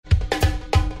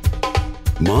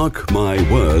Mark My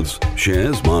Words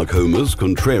shares Mark Homer's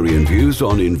contrarian views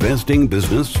on investing,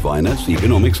 business, finance,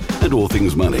 economics, and all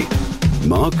things money.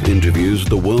 Mark interviews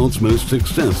the world's most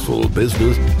successful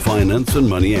business, finance, and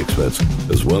money experts,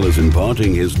 as well as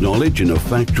imparting his knowledge in a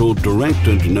factual, direct,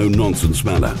 and no-nonsense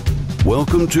manner.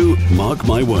 Welcome to Mark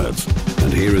My Words,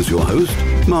 and here is your host,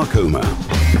 Mark Homer.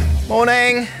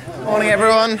 Morning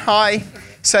everyone. Hi.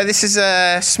 So this is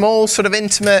a small, sort of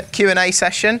intimate Q&A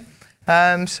session.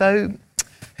 So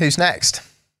who's next?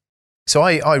 So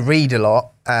I read a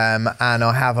lot, and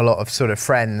I have a lot of sort of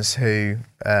friends who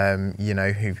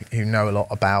who know a lot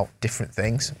about different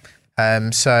things.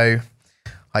 So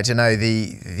I don't know,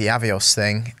 the Avios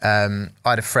thing. I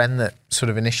had a friend that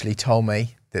sort of initially told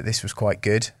me that this was quite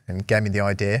good and gave me the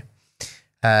idea.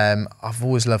 I've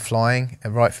always loved flying,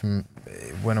 and right from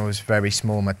when I was very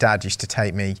small, my dad used to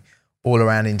take me all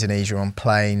around Indonesia on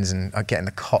planes, and I'd get in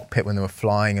the cockpit when they were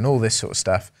flying and all this sort of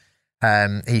stuff.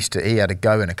 He had a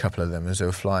go in a couple of them as they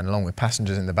were flying along with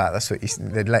passengers in the back. That's what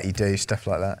they'd let you do, stuff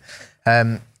like that.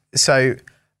 So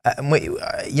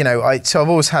I've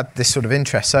always had this sort of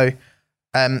interest. So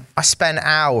I spent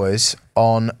hours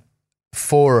on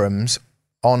forums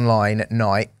online at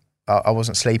night. I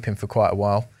wasn't sleeping for quite a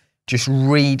while, just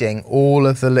reading all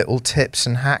of the little tips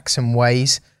and hacks and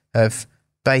ways of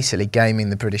basically gaming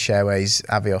the British Airways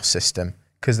Avios system,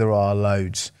 because there are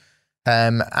loads.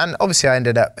 And obviously I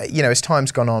ended up, as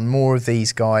time's gone on, more of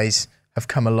these guys have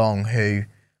come along who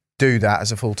do that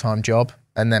as a full-time job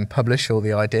and then publish all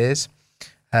the ideas.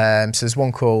 So there's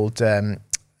one called, his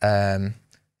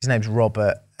name's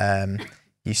Robert,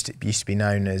 used to be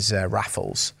known as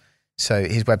Raffles. So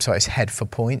his website is Head for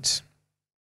Points.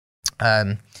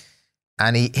 And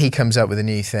he comes up with a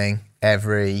new thing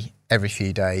every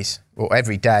few days, or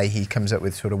every day he comes up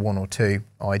with sort of one or two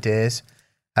ideas.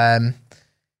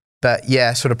 But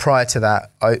yeah, sort of prior to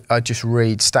that, I just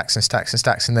read stacks and stacks and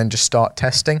stacks and then just start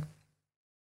testing.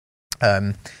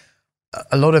 A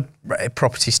lot of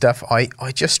property stuff, I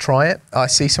just try it. I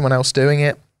see someone else doing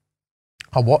it.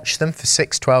 I watch them for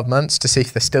 6-12 months to see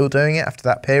if they're still doing it after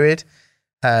that period.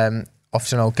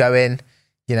 Often I'll go in,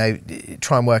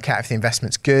 try and work out if the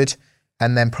investment's good,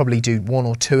 and then probably do one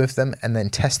or two of them and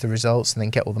then test the results and then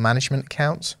get all the management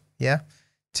accounts,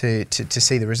 to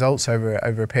see the results over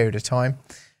a period of time.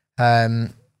 But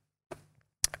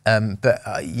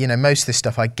most of this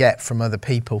stuff I get from other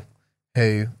people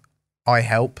who I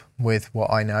help with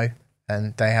what I know,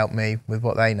 and they help me with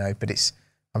what they know. But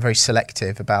I'm very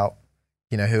selective about,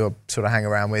 who I sort of hang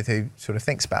around with, who sort of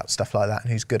thinks about stuff like that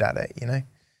and who's good at it,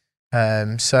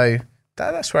 So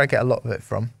that's where I get a lot of it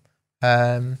from.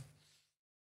 And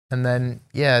then,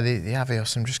 the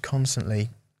Avios, I'm just constantly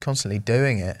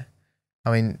doing it.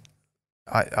 I mean,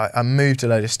 I moved a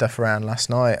load of stuff around last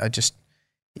night.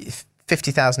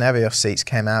 50,000 Avios seats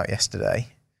came out yesterday.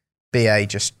 BA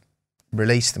just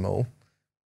released them all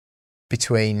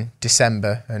between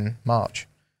December and March.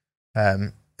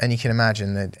 And you can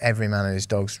imagine that every man and his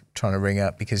dog's trying to ring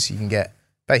up, because you can get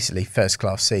basically first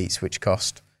class seats, which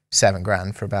cost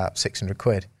 $7,000 for about 600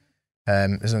 quid.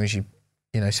 As long as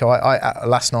so I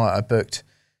last night I booked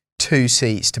 2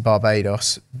 seats to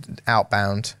Barbados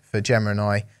outbound for Gemma and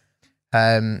I.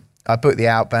 I booked the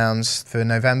outbounds for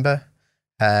November,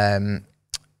 and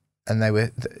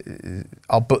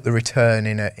I'll book the return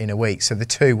in a week. So the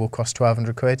 2 will cost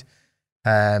 1,200 quid,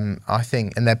 I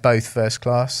think, and they're both first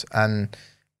class, and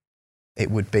it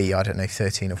would be, I don't know,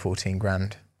 13 or 14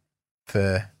 grand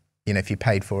for, if you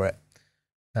paid for it.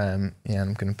 I'm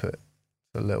going to put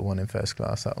a little one in first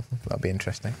class. That'll be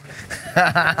interesting. Give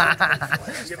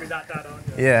me that dad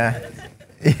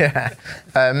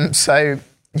on. So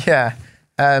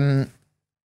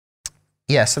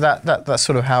that's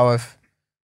sort of how I've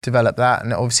developed that,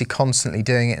 and obviously constantly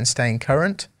doing it and staying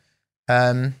current.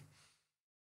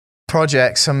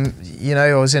 Projects, I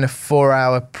was in a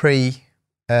 4-hour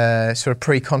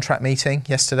pre-contract meeting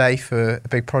yesterday for a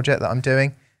big project that I'm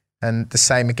doing, and the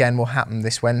same again will happen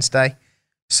this Wednesday.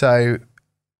 So,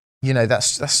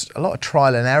 that's a lot of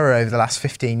trial and error over the last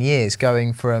 15 years,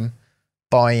 going from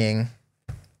buying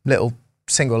little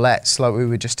single lets like we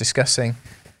were just discussing.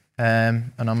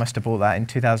 And I must have bought that in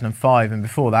 2005. And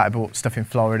before that, I bought stuff in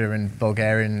Florida and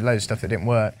Bulgaria and loads of stuff that didn't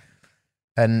work.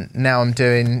 And now I'm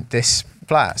doing this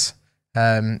flats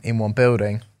in one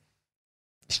building.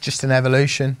 It's just an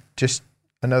evolution, just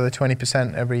another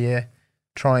 20% every year,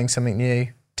 trying something new,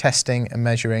 testing and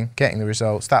measuring, getting the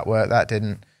results. That worked, that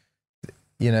didn't.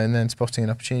 And then spotting an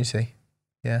opportunity.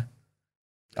 Yeah.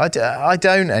 I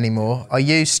don't anymore. I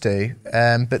used to,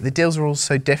 but the deals are all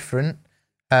so different.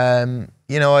 I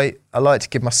like to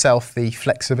give myself the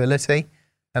flexibility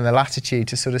and the latitude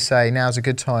to sort of say now's a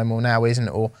good time or now isn't,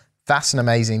 or that's an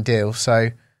amazing deal. So,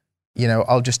 you know,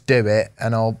 I'll just do it,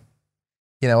 and I'll,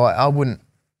 you know, I wouldn't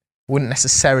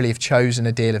necessarily have chosen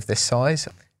a deal of this size,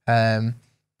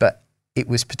 but it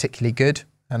was particularly good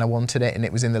and I wanted it, and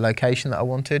it was in the location that I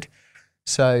wanted.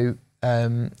 So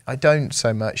I don't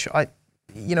so much.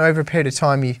 You know, over a period of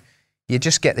time, you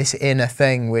just get this inner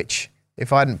thing, which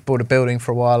if I hadn't bought a building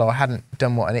for a while or I hadn't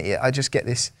done what I just get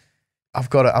this, I've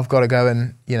got to go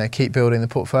and, you know, keep building the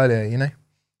portfolio, you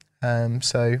know.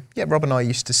 So yeah, Rob and I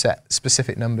used to set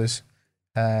specific numbers,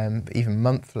 even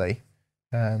monthly.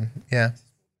 Yeah.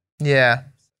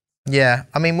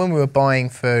 I mean, when we were buying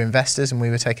for investors and we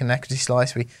were taking an equity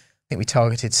slice, I think we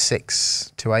targeted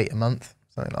 6 to 8 a month,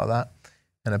 something like that,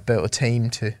 and I built a team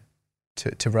to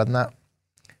run that.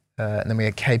 And then we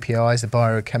had KPIs. The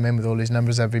buyer would come in with all his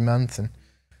numbers every month and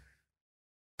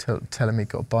tell him he'd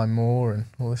got to buy more and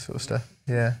all this sort of stuff.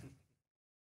 Yeah.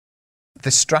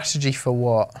 The strategy for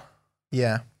what?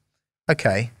 Yeah.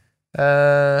 Okay.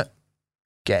 Get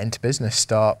into business.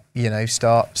 Start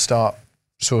sort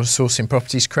of sourcing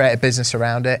properties. Create a business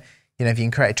around it. You know, if you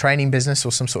can create a training business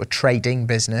or some sort of trading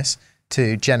business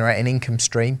to generate an income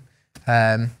stream.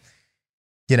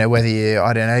 You know, whether you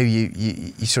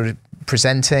sort of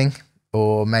presenting,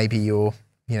 or maybe you're,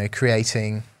 you know,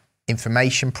 creating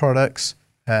information products,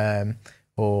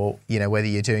 or, you know, whether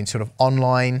you're doing sort of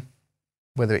online,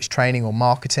 whether it's training or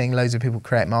marketing. Loads of people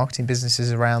create marketing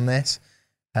businesses around this.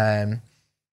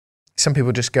 Some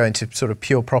people just go into sort of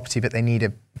pure property, but they need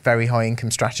a very high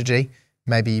income strategy.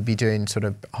 Maybe you'd be doing sort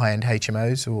of high-end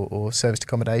HMOs or serviced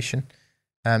accommodation.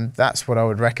 That's what I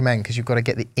would recommend, because you've got to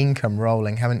get the income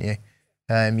rolling, haven't you?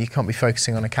 You can't be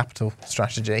focusing on a capital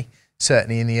strategy,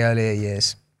 certainly in the earlier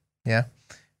years. Yeah.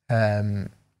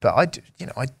 But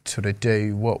I sort of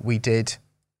do what we did.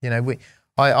 You know,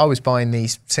 I was buying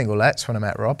these single lets when I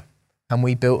met Rob, and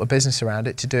we built a business around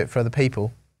it to do it for other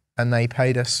people, and they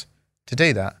paid us to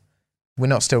do that. We're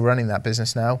not still running that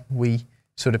business now. We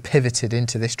sort of pivoted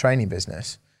into this training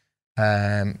business.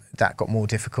 That got more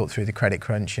difficult through the credit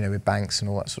crunch, you know, with banks and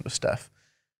all that sort of stuff.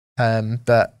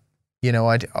 But, you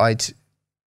know,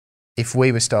 if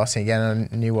we were starting again and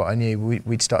I knew what I knew,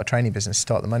 we'd start a training business,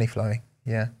 start the money flowing.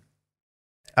 Yeah.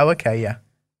 Oh, okay, yeah.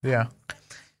 Yeah.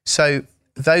 So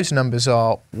those numbers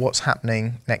are what's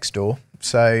happening next door.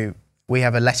 So we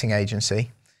have a letting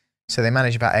agency. So they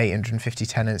manage about 850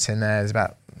 tenants in there. There's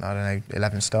about, I don't know,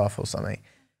 11 staff or something.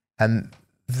 And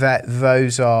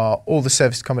those are all the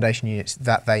serviced accommodation units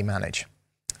that they manage.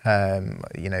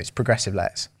 You know, it's progressive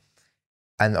lets.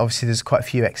 And obviously there's quite a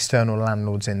few external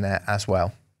landlords in there as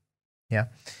well. Yeah.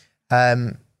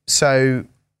 So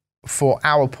for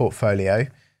our portfolio,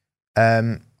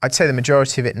 I'd say the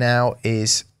majority of it now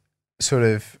is sort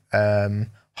of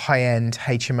high-end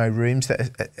HMO rooms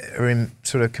that are in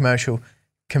sort of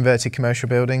converted commercial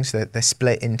buildings. They're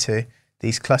split into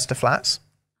these cluster flats.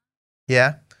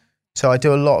 Yeah. So I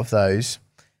do a lot of those.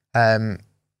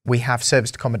 We have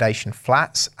serviced accommodation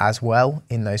flats as well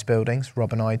in those buildings.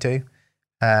 Rob and I do.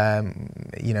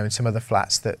 You know, and some other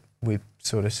flats that we've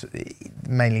sort of,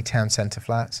 mainly town centre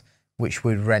flats, which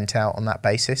would rent out on that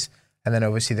basis. And then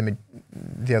obviously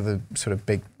the other sort of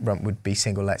big rump would be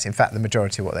single lets. In fact, the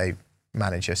majority of what they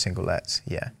manage are single lets.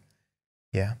 Yeah.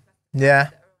 Yeah.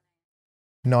 Yeah.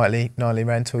 Nightly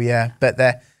rental. Yeah. But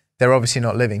they're obviously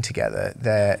not living together.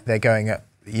 They're going up,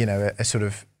 you know, a sort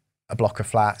of a block of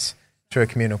flats through a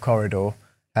communal corridor,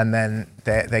 and then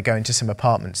they're going to some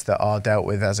apartments that are dealt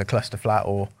with as a cluster flat,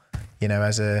 or, you know,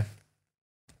 as a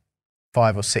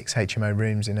 5 or 6 HMO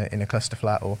rooms in a cluster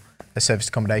flat, or a serviced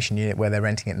accommodation unit where they're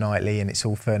renting it nightly and it's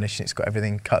all furnished and it's got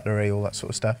everything, cutlery, all that sort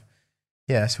of stuff.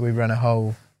 Yeah, so we run a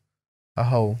whole,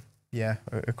 yeah,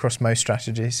 across most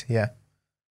strategies. Yeah.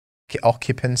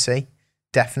 Occupancy,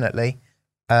 definitely.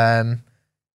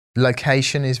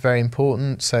 Location is very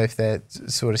important. So if they're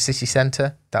sort of city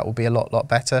centre, that will be a lot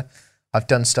better. I've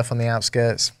done stuff on the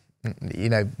outskirts, you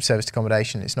know, serviced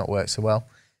accommodation, it's not worked so well.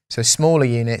 So smaller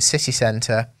units, city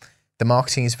centre, the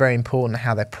marketing is very important,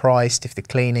 how they're priced, if the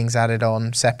cleaning's added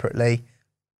on separately,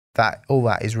 all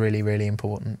that is really, really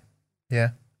important. Yeah.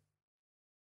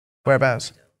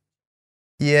 Whereabouts?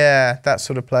 Yeah, that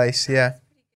sort of place, yeah.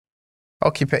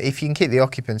 If you can keep the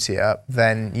occupancy up,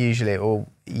 then usually it will,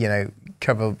 you know,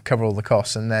 cover all the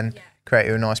costs and then create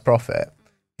you a nice profit.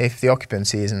 If the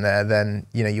occupancy isn't there, then,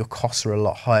 you know, your costs are a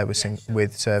lot higher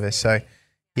with service. So,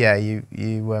 yeah,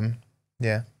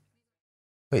 yeah.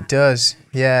 It does,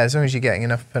 yeah. As long as you're getting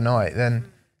enough per night,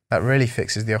 then that really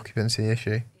fixes the occupancy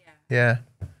issue. Yeah.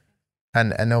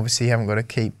 And obviously you haven't got to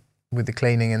keep with the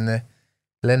cleaning and the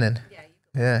linen.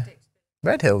 Yeah.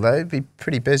 Redhill though, it'd be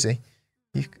pretty busy.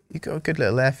 You've got a good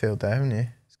little airfield there, haven't you?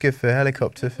 It's good for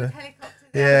helicopter.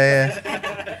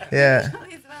 Yeah.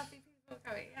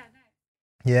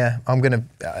 Yeah, I'm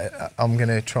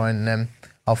gonna try and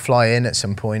I'll fly in at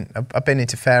some point. I've been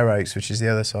into Fair Oaks, which is the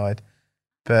other side,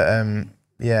 but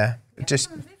yeah, just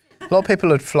a lot of people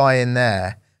would fly in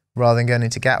there rather than going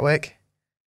into Gatwick,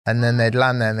 and then they'd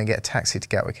land there and then get a taxi to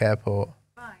Gatwick Airport.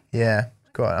 Right. Yeah,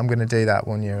 I'm gonna do that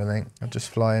one year, I think. I'll just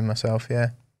fly in myself. Yeah.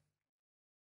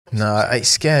 No, it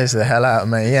scares the hell out of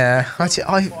me. Yeah,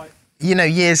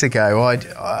 years ago,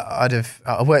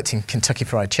 I worked in Kentucky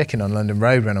Fried Chicken on London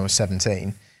Road when I was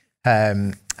 17,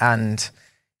 and I'd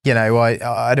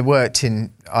have worked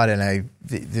in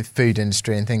the food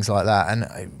industry and things like that, and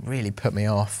it really put me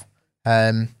off.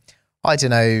 I don't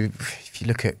know if you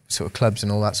look at sort of clubs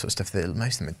and all that sort of stuff,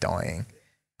 most of them are dying.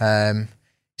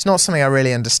 It's not something I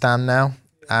really understand now,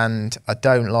 and I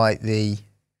don't like the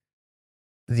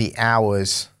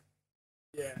hours.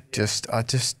 I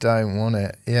just don't want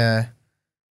it. Yeah.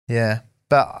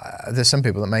 But there's some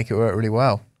people that make it work really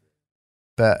well.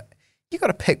 But you got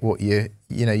to pick what you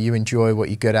enjoy, what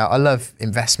you're good at. I love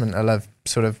investment. I love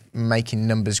sort of making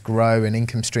numbers grow and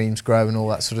income streams grow and all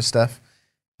that sort of stuff.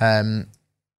 I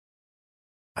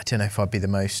don't know if I'd be the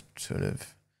most sort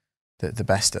of the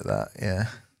best at that.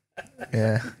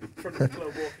 Yeah. Front of the club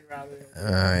walking around.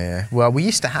 Oh yeah. Well, we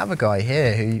used to have a guy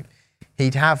here who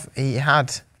he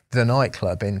had the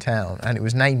nightclub in town, and it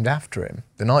was named after him.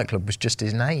 The nightclub was just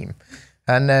his name,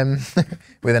 and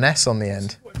with an S on the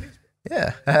end.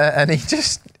 Yeah, and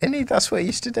that's what he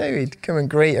used to do. He'd come and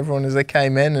greet everyone as they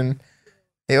came in, and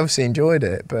he obviously enjoyed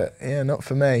it. But yeah, not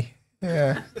for me.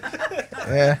 Yeah.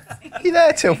 You're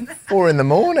there till 4 a.m.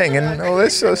 and all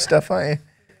this sort of stuff, aren't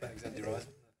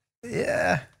you?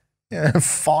 Yeah.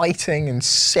 Fighting and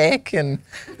sick and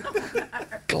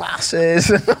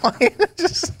glasses.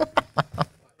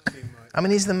 I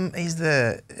mean,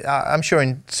 I'm sure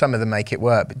in some of them make it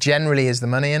work, but generally is the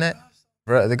money in it?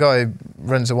 The guy who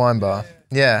runs a wine bar,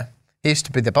 yeah, he used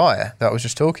to be the buyer that I was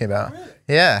just talking about. Really?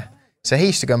 Yeah, so he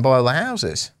used to go and buy all the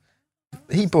houses.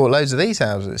 He bought loads of these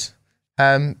houses.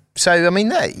 So, I mean,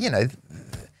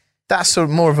 that's sort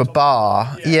of more of a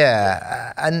bar,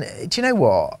 yeah. And do you know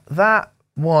what? That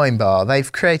wine bar,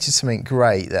 they've created something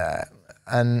great there.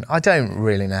 And I don't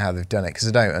really know how they've done it because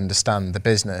I don't understand the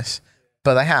business.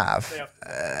 But they have.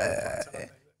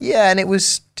 Yeah, and it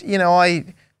was,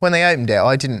 when they opened it,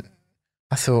 I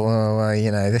thought, well,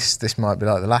 this might be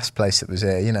like the last place that was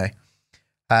here,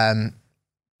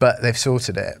 but they've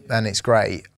sorted it and it's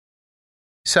great.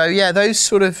 So yeah, those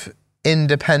sort of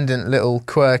independent little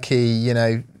quirky,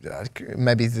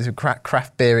 maybe the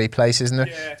craft beery places, and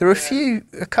there are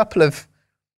a couple of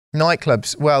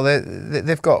nightclubs. Well,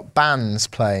 they've got bands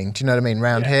playing. Do you know what I mean?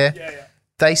 Round here,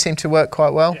 they seem to work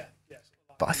quite well.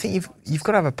 But I think you've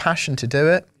got to have a passion to do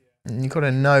it, and you've got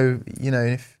to know,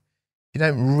 if you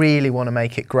don't really want to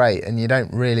make it great and you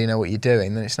don't really know what you're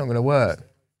doing, then it's not going to work.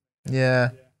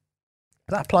 Yeah,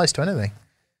 that applies to anything.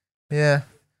 Yeah,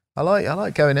 I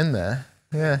like going in there.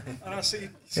 Yeah. And I see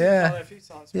there a few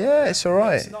times. Yeah, it's all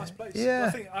right. It's a nice place. Yeah.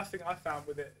 I think I found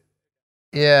with it.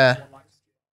 Yeah.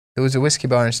 There was a whiskey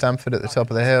bar in Stamford at the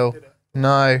top of the hill.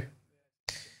 No.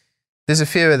 There's a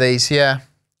few of these, yeah.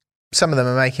 Some of them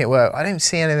are making it work. I don't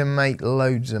see any of them make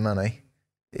loads of money.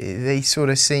 They sort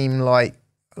of seem like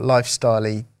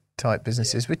lifestyle-y type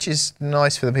businesses, which is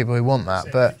nice for the people who want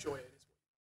that. But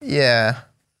yeah,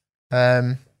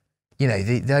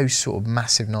 those sort of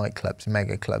massive nightclubs,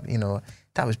 mega club,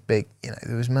 that was big.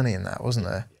 There was money in that, wasn't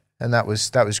there? And that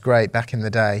was great back in the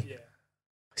day.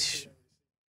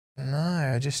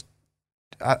 No,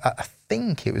 I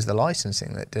think it was the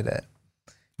licensing that did it.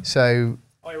 So.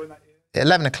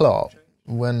 11 o'clock,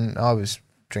 when I was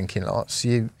drinking lots,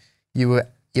 you were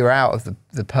out of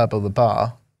the pub or the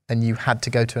bar and you had to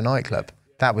go to a nightclub.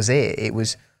 That was it. It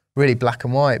was really black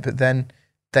and white, but then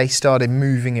they started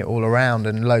moving it all around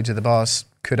and loads of the bars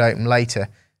could open later.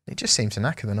 It just seemed to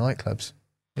knacker the nightclubs.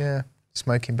 Yeah,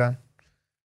 smoking ban.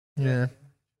 Yeah.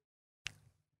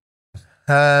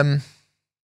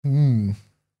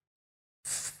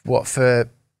 What for,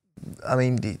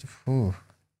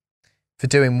 for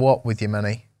doing what with your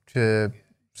money? To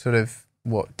sort of,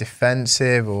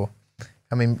 defensive or...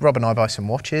 Rob and I buy some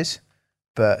watches,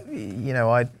 but,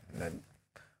 I'd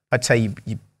say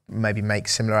you maybe make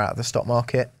similar out of the stock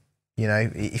market.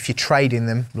 If you're trading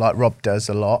them like Rob does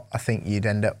a lot, I think you'd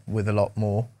end up with a lot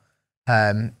more.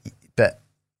 But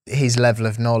his level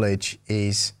of knowledge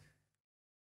is,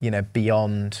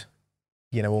 beyond,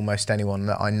 almost anyone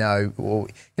that I know. Or,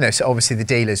 so obviously the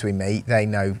dealers we meet, they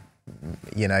know,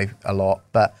 a lot.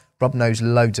 But Rob knows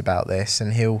loads about this,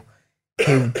 and he'll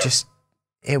just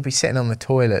he'll be sitting on the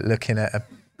toilet looking at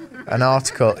an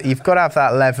article. You've got to have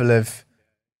that level of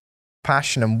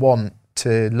passion and want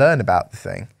to learn about the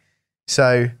thing.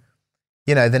 So,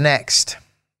 you know, the next,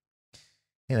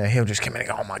 you know, he'll just come in and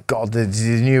go, oh my God, the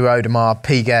new Audemars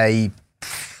Piguet,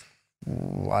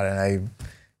 I don't know,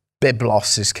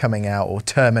 Biblos is coming out, or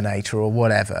Terminator or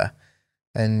whatever.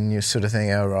 And you're sort of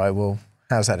thinking, all right, well,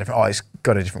 how's that different? Oh, it's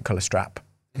got a different colour strap,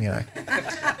 you know.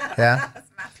 Yeah?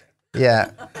 Yeah.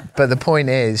 But the point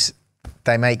is,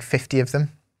 they make 50 of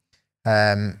them.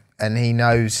 And he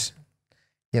knows,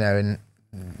 you know, and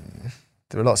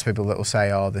there are lots of people that will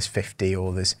say, oh, there's 50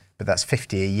 or there's, but that's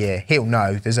 50 a year. He'll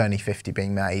know there's only 50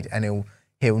 being made, and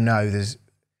he'll know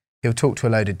he'll talk to a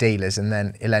load of dealers, and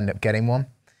then he'll end up getting one.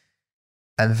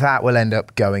 And that will end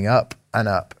up going up and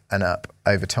up and up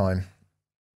over time.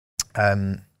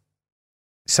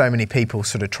 So many people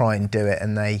sort of try and do it,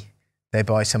 and they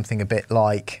buy something a bit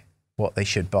like what they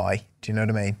should buy. Do you know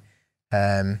what I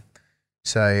mean?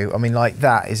 So, I mean, like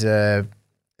that is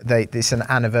it's an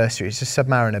anniversary. It's a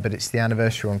Submariner, but it's the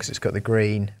anniversary one because it's got the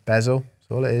green bezel.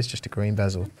 That's all it is, just a green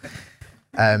bezel.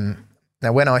 Now,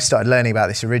 when I started learning about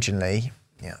this originally,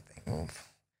 I think, well,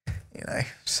 you know,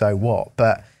 so what?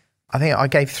 But I think I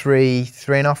gave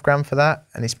 $3.5 grand for that,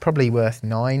 and it's probably worth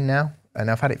 9 now,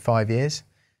 and I've had it 5 years.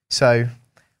 So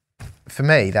for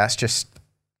me, that's just,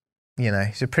 you know,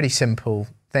 it's a pretty simple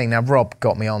thing. Now, Rob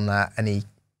got me on that, and he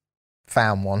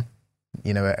found one,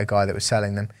 you know, a guy that was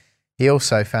selling them. He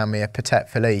also found me a Patek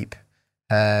Philippe,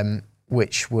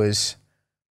 which was,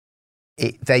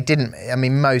 they didn't, I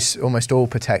mean, almost all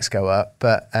Pateks go up,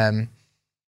 but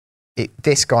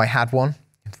this guy had one.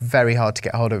 Very hard to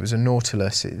get hold of. It was a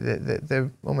Nautilus.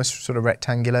 They're almost sort of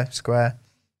rectangular, square.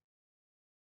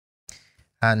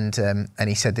 And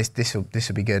he said this will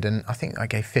be good. And I think I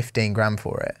gave 15 grand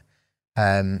for it.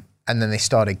 And then they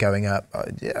started going up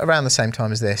around the same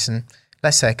time as this. And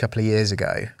let's say a couple of years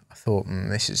ago, I thought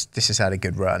this has had a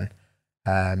good run.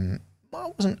 I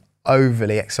wasn't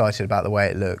overly excited about the way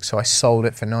it looked, so I sold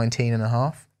it for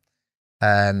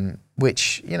 19.5,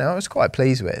 which, you know, I was quite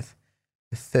pleased with.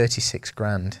 36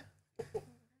 grand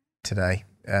today.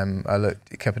 I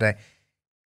looked a couple of days.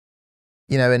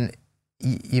 You know, and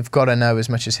you've got to know as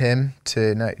much as him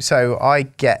to know. So I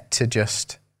get to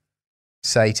just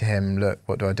say to him, look,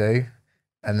 what do I do?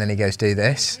 And then he goes, do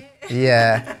this.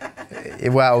 Yeah.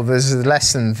 Well, there's a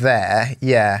lesson there.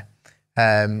 Yeah.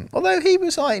 Although he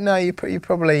was like, no, you're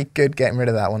probably good getting rid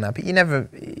of that one now. But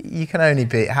you can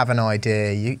only have an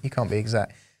idea. You can't be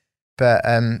exact. But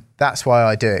that's why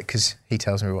I do it, because he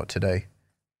tells me what to do.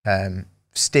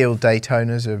 Steel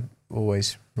Daytonas are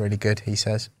always really good, he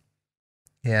says.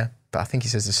 Yeah, but I think he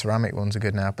says the ceramic ones are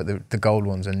good now, but the gold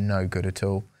ones are no good at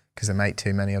all because they make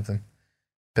too many of them.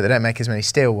 But they don't make as many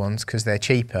steel ones because they're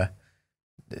cheaper.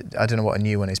 I don't know what a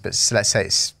new one is, but let's say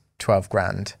it's 12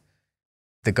 grand.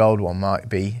 The gold one might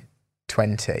be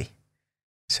 20.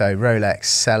 So Rolex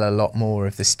sell a lot more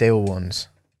of the steel ones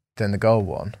than the gold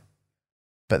one.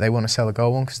 But they want to sell the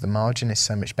gold one because the margin is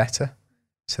so much better.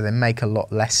 So they make a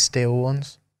lot less steel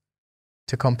ones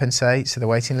to compensate. So the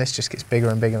waiting list just gets bigger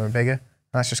and bigger and bigger.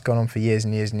 And that's just gone on for years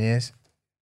and years and years.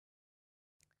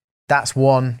 That's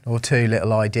one or two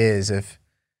little ideas of,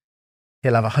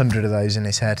 he'll have 100 of those in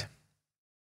his head.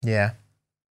 Yeah.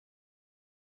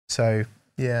 So,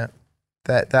 yeah,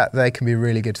 that they can be a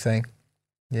really good thing.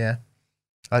 Yeah.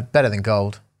 Better than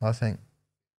gold, I think.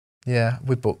 Yeah,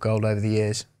 we bought gold over the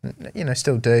years. You know,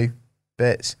 still do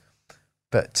bits.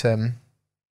 But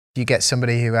you get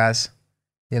somebody who has,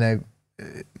 you know,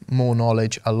 more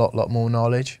knowledge, a lot more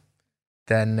knowledge,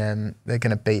 then they're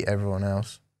going to beat everyone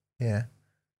else. Yeah.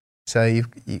 So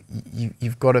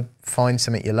you've got to find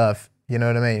something you love. You know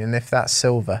what I mean? And if that's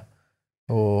silver,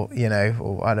 or, you know,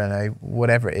 or I don't know,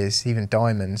 whatever it is, even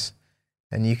diamonds,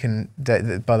 and you can.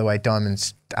 By the way,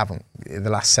 diamonds haven't, the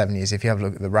last 7 years. If you have a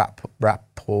look at the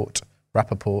Rappaport,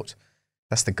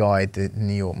 that's the guide, the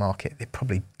New York market. They've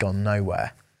probably gone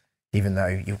nowhere, even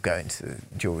though you'll go into the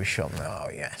jewelry shop and oh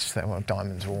yes, well,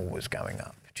 diamonds are always going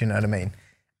up. Do you know what I mean?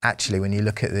 Actually, when you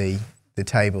look at the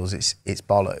tables, it's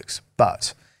bollocks.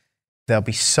 But there'll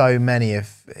be so many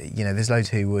of, you know, there's loads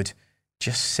who would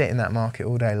just sit in that market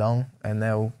all day long, and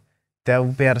they'll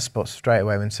be able to spot straight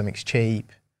away when something's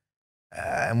cheap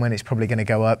and when it's probably going to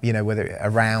go up. You know, whether a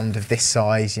round of this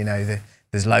size, you know,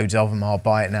 there's loads of them. I'll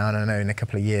buy it now, and I know in a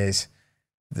couple of years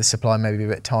the supply may be a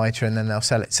bit tighter, and then they'll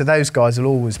sell it. So those guys will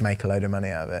always make a load of money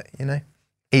out of it, you know,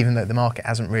 even though the market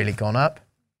hasn't really gone up.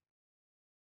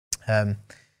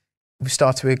 We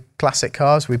started with classic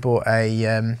cars. We bought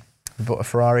a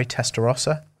Ferrari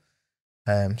Testarossa.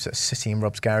 So it's sitting in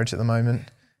Rob's garage at the moment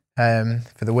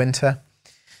for the winter.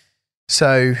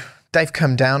 So they've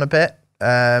come down a bit,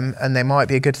 and they might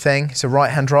be a good thing. It's a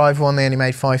right-hand drive one. They only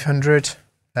made 500.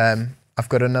 I've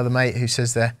got another mate who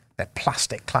says they're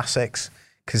plastic classics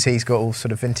because he's got all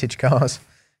sort of vintage cars.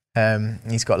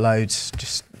 He's got loads.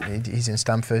 He's in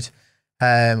Stamford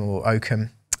or Oakham.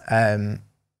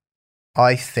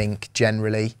 I think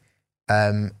generally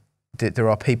that there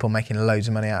are people making loads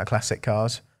of money out of classic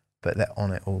cars, but they're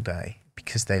on it all day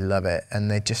because they love it,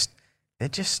 and they're just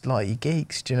like you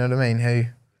geeks. Do you know what I mean? Who,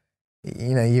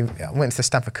 I went to the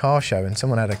Stamford Car Show and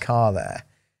someone had a car there,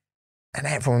 and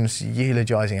everyone's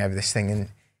eulogising over this thing, and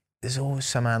there's always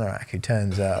some anorak who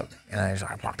turns up, he's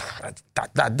like,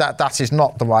 that is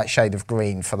not the right shade of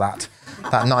green for that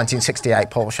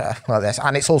 1968 Porsche like this,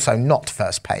 and it's also not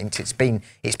first paint. It's been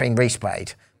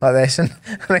resprayed like this, and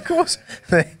of course,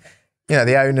 the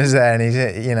owner's there, and he's,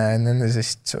 and then there's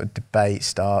this sort of debate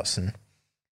starts,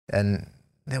 and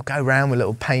they'll go around with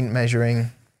little paint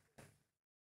measuring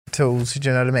tools. Do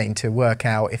you know what I mean? To work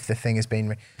out if the thing has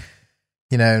been,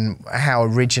 and how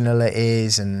original it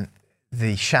is, and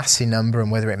the chassis number,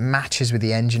 and whether it matches with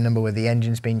the engine number, whether the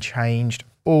engine's been changed,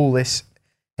 all this.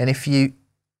 And if you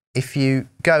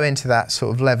go into that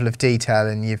sort of level of detail,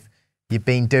 and you've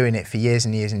been doing it for years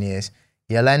and years and years,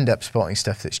 you'll end up spotting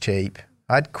stuff that's cheap.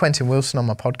 I had Quentin Wilson on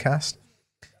my podcast,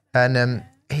 and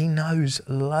he knows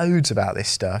loads about this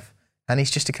stuff, and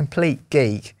he's just a complete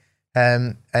geek.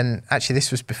 And actually,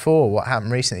 this was before what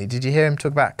happened recently. Did you hear him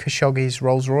talk about Khashoggi's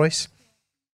Rolls Royce?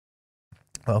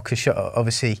 Well,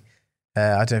 obviously,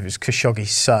 I don't know if it was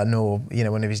Khashoggi's son or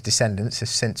one of his descendants has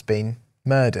since been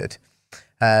murdered,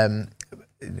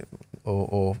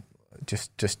 or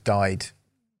just died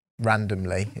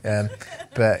randomly.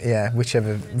 But yeah,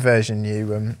 whichever version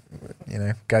you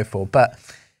go for. But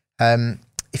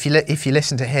if you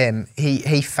listen to him,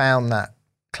 he found that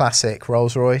classic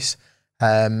Rolls Royce,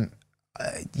 and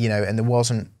there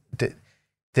wasn't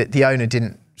the owner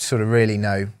didn't sort of really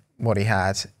know what he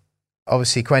had.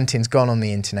 Obviously, Quentin's gone on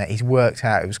the internet. He's worked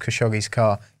out it was Khashoggi's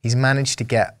car. He's managed to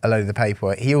get a load of the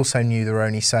paperwork. He also knew there were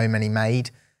only so many made,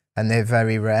 and they're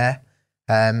very rare.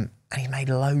 And he made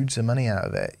loads of money out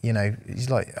of it. He's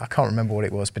like, I can't remember what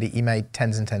it was, but he made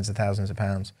tens and tens of thousands of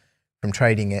pounds from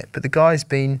trading it. But the guy's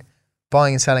been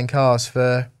buying and selling cars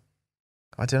for,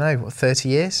 I don't know, 30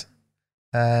 years?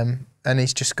 And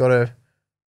he's just got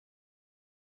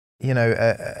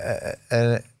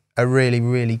a really,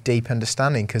 really deep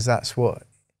understanding, because that's what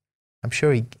I'm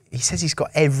sure he says he's got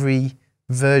every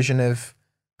version of,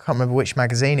 I can't remember which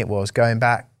magazine it was, going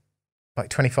back like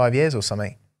 25 years or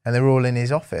something, and they're all in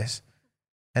his office,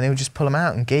 and he'll just pull them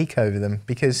out and geek over them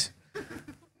because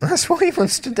that's what he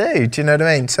wants to do. Do you know what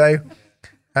I mean? So,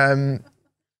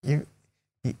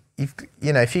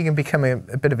 if you can become a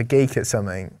bit of a geek at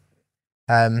something,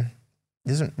 it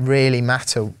doesn't really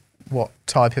matter what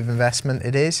type of investment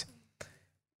it is,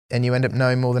 and you end up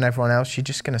knowing more than everyone else, you're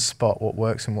just going to spot what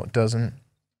works and what doesn't.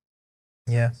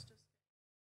 Yeah.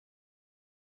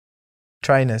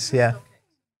 Trainers, yeah.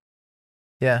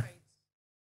 Yeah.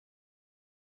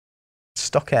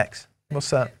 StockX, what's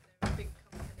that?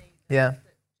 Yeah.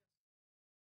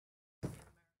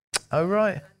 Oh,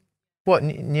 right. What,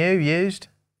 new, used?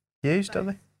 Used, are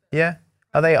they? Yeah.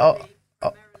 Are they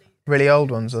really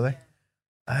old ones, are they?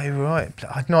 Oh, right.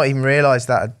 I'd not even realised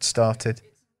that had started.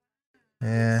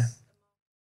 Yeah. You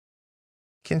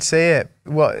can see it.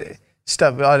 What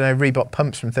stuff, I don't know, Reebok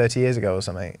pumps from 30 years ago or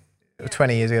something. Or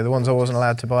 20 years ago, the ones I wasn't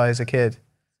allowed to buy as a kid.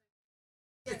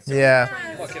 Yeah.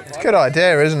 It's a good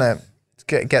idea, isn't it?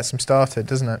 Get some started,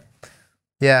 doesn't it?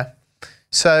 Yeah.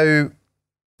 So,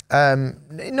 not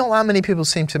that many people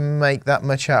seem to make that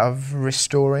much out of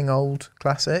restoring old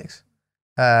classics.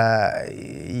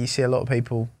 You see a lot of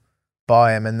people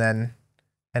buy them and then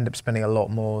end up spending a lot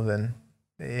more than,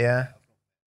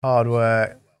 hard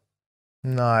work.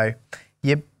 No.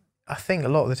 I think a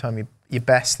lot of the time your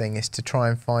best thing is to try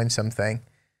and find something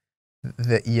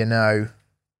that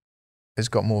has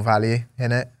got more value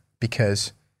in it,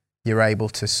 because you're able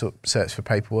to search for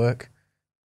paperwork,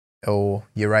 or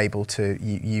you're able to,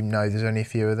 there's only a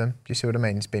few of them. Do you see what I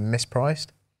mean? It's been mispriced.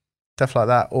 Stuff like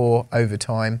that. Or over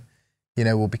time,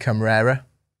 will become rarer.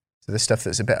 So the stuff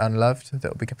that's a bit unloved,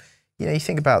 that'll become, you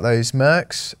think about those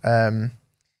Mercs,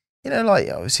 like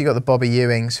obviously you got the Bobby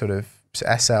Ewing sort of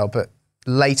SL, but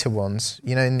later ones,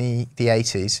 in the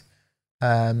 80s,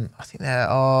 I think there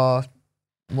are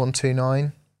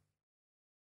 129.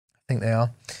 I think they are.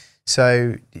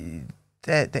 So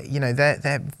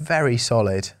they're very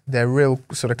solid. They're real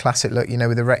sort of classic look,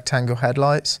 with the rectangle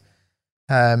headlights.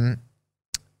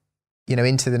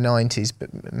 Into the 90s,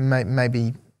 but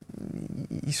maybe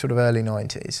sort of early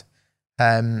 90s.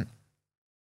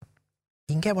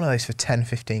 you can get one of those for 10,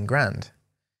 15 grand.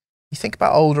 You think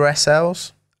about older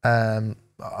SLs,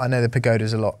 I know the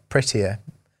Pagoda's a lot prettier.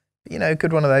 You know, a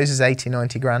good one of those is 80,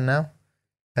 90 grand now.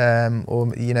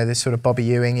 Or, you know, this sort of Bobby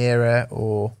Ewing era,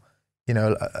 or, you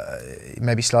know,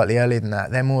 maybe slightly earlier than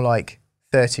that. They're more like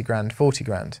 30 grand, 40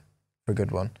 grand for a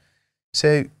good one.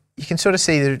 So you can sort of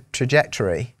see the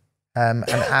trajectory, and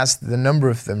as the number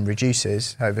of them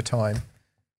reduces over time,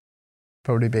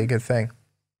 probably be a good thing.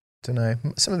 Don't know.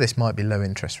 Some of this might be low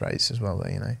interest rates as well, though,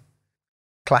 you know.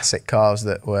 Classic cars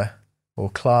that were,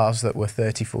 or cars that were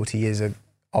 30, 40 years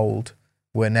old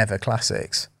were never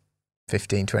classics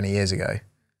 15, 20 years ago.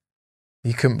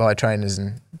 You couldn't buy trainers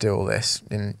and do all this.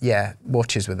 And yeah,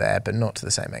 watches were there, but not to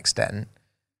the same extent.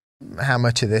 How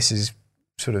much of this is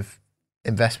sort of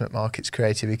investment markets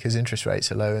created because interest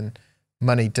rates are low and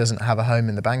money doesn't have a home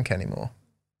in the bank anymore?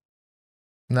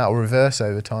 And that will reverse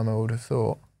over time, I would have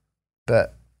thought.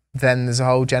 But then there's a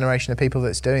whole generation of people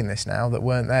that's doing this now that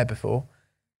weren't there before.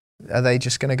 Are they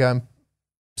just going to go and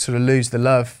sort of lose the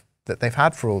love that they've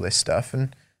had for all this stuff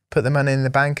and put the money in the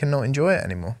bank and not enjoy it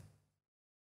anymore?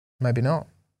 Maybe not.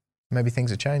 Maybe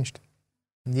things have changed.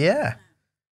 Yeah.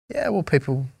 Yeah, well,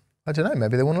 people, I don't know,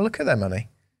 maybe they want to look at their money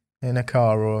in a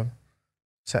car or a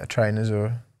set of trainers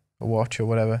or a watch or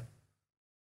whatever.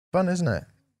 Fun, isn't it?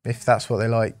 If that's what they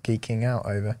like geeking out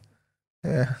over.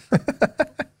 Yeah.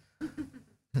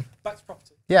 Back to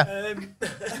property. Yeah.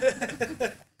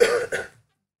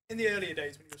 In the earlier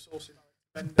days when you were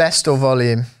sourcing, Best or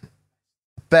volume?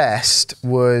 Best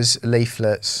was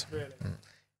leaflets. really,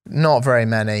 Not very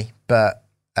many, but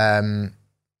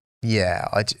yeah,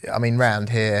 I mean, round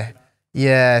here,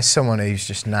 yeah, someone who's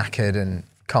just knackered and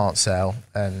can't sell,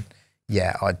 and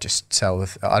yeah, I'd just sell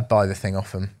I'd buy the thing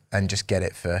off them and just get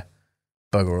it for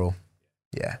bugger all.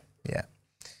 Yeah, yeah.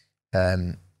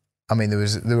 I mean,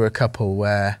 there were a couple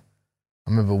where I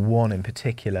remember one in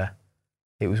particular.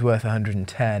 It was worth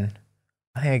 110.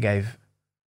 I think there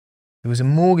was a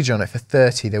mortgage on it for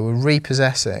 30. They were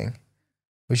repossessing,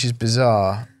 which is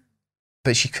bizarre.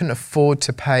 But she couldn't afford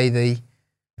to pay the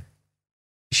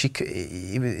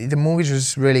mortgage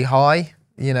was really high,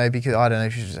 you know, because I don't know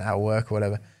if she was out of work or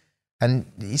whatever. And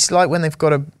it's like when they've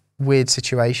got a weird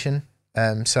situation,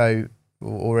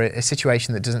 or a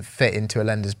situation that doesn't fit into a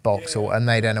lender's box, and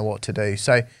they don't know what to do.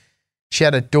 So she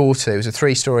had a daughter. It was a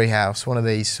 3-story house, one of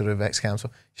these sort of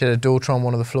ex-council. She had a daughter on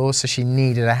one of the floors, so she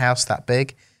needed a house that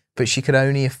big, but she could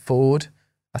only afford,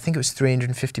 I think it was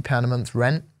 £350 a month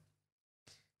rent.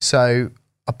 So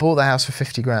I bought the house for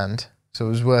 50 grand, so it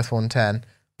was worth 110,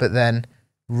 but then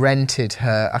rented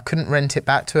her. I couldn't rent it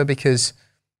back to her because,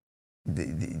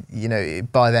 you know,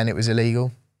 by then it was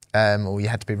illegal, or you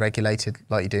had to be regulated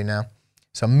like you do now.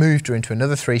 So I moved her into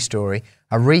another 3-story.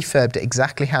 I refurbed it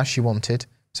exactly how she wanted.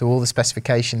 So all the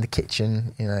specification, the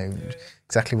kitchen, you know,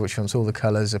 exactly what she wants, all the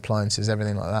colours, appliances,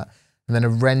 everything like that. And then I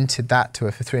rented that to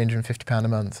her for £350 a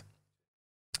month,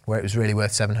 where it was really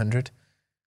worth 700.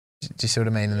 Do you see what I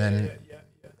mean?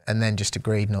 And then just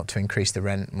agreed not to increase the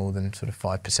rent more than sort of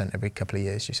 5% every couple of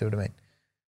years. Do you see what I mean?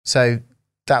 So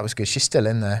that was good. She's still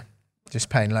in there, just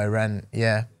paying low rent.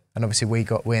 Yeah. And obviously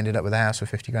we ended up with a house for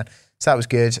 50 grand. So that was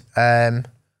good.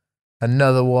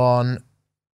 Another one.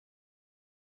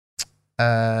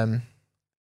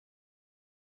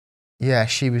 Yeah,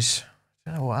 she was, I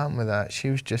don't know what happened with that.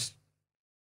 She was just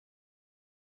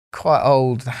quite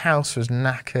old. The house was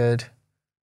knackered.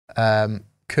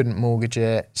 Couldn't mortgage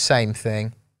it. Same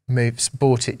thing.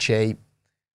 Bought it cheap,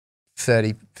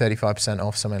 35%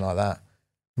 off, something like that.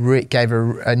 Gave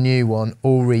her a new one,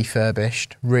 all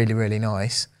refurbished, really, really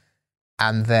nice,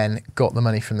 and then got the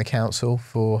money from the council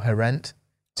for her rent.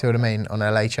 See what I mean? On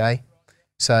LHA.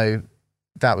 So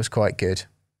that was quite good.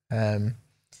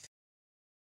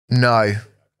 No,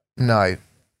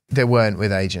 they weren't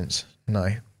with agents. No,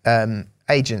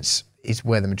 agents is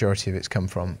where the majority of it's come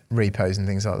from, repos and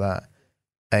things like that,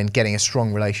 and getting a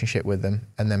strong relationship with them,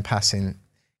 and then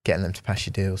getting them to pass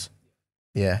your deals.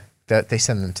 Yeah, they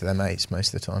send them to their mates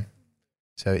most of the time,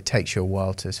 so it takes you a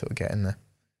while to sort of get in there.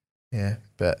 Yeah,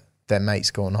 but their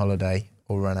mates go on holiday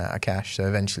or run out of cash, so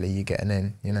eventually you're getting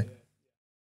in, you know.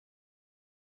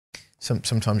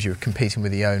 Sometimes you're competing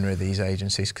with the owner of these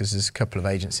agencies because there's a couple of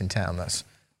agents in town. That's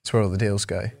where all the deals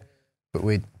go. But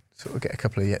we'd sort of get a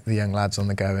couple of the young lads on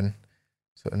the go and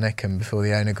sort of nick them before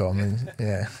the owner got them. And,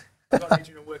 yeah. I've got an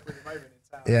agent I'm working with at the moment in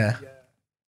town. Yeah.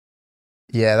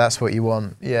 Yeah, that's what you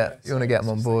want. Yeah, you want to get them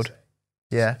on board.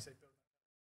 Yeah.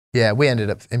 Yeah, we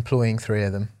ended up employing 3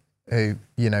 of them who,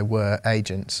 you know, were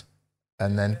agents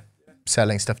and then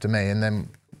selling stuff to me, and then,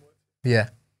 yeah.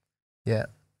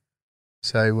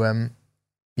 So,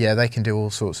 yeah, they can do all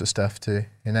sorts of stuff to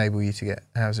enable you to get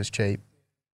houses cheap.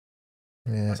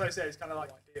 Yeah. So I say it's kind of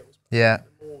like deals. Yeah.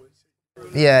 The more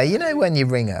Yeah, you know when you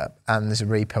ring up and there's a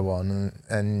repo on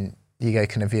and you go,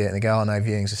 can I view it? And they go, oh no,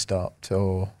 viewings are stopped,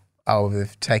 or oh,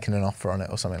 they've taken an offer on it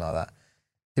or something like that.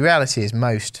 The reality is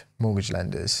most mortgage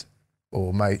lenders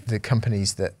or the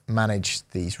companies that manage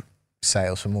these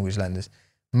sales for mortgage lenders,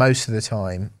 most of the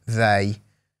time they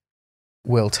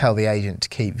will tell the agent to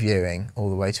keep viewing all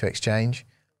the way to exchange,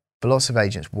 but lots of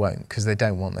agents won't because they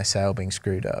don't want their sale being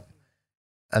screwed up.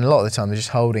 And a lot of the time they're just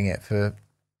holding it for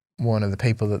one of the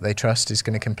people that they trust is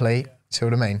going to complete. See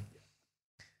what I mean?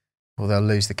 Or they'll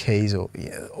lose the keys, or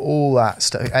all that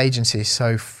stuff. Agency is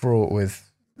so fraught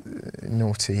with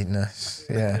naughtiness.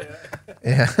 Yeah,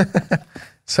 yeah.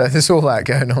 So there's all that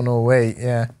going on all week.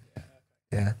 Yeah,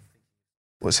 yeah.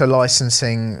 So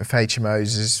licensing of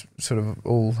HMOs is sort of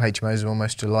all HMOs are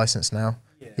almost to license now.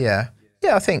 Yeah,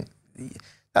 yeah. I think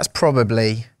that'll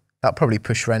probably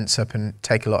push rents up and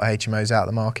take a lot of HMOs out of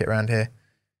the market around here.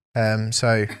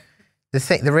 So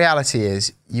the reality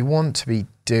is you want to be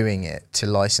doing it to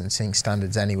licensing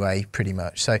standards anyway, pretty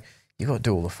much. So you've got to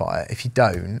do all the fire. If you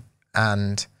don't,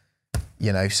 and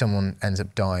you know someone ends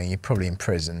up dying, you're probably in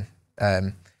prison,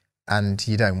 and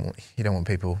you don't want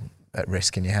people at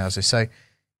risk in your houses. So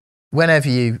whenever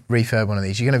you refurb one of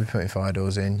these, you're going to be putting fire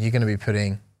doors in. You're going to be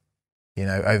putting, you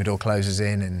know, overdoor closers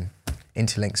in and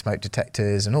interlinked smoke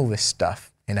detectors and all this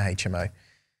stuff in a HMO.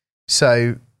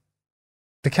 So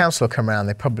the council will come around,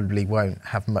 they probably won't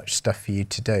have much stuff for you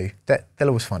to do. They'll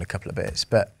always find a couple of bits,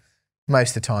 but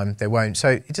most of the time they won't. So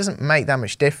it doesn't make that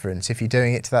much difference if you're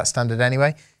doing it to that standard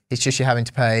anyway. It's just you're having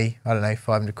to pay, I don't know,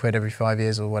 500 quid every 5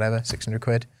 years or whatever, 600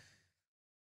 quid.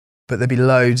 But there'll be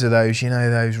loads of those, you know,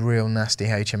 those real nasty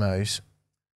HMOs,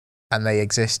 and they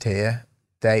exist here.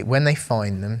 When they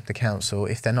find them, the council,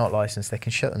 if they're not licensed, they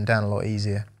can shut them down a lot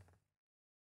easier.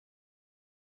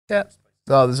 Yeah.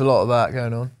 Oh, there's a lot of that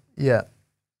going on. Yeah.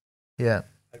 Yeah.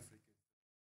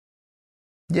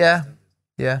 Yeah.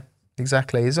 Yeah.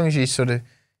 Exactly. As long as you sort of,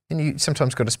 and you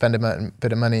sometimes got to spend a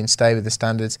bit of money and stay with the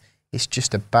standards. It's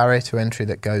just a barrier to entry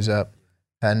that goes up,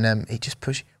 and it just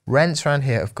pushes. Rents around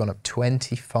here have gone up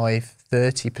 25,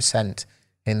 30%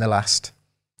 in the last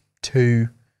 2-3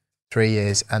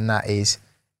 years, and that is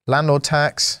landlord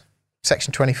tax,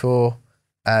 Section 24,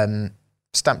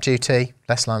 stamp duty,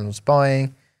 less landlords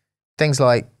buying, things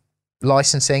like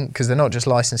licensing, because they're not just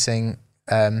licensing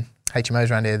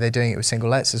HMOs around here, they're doing it with single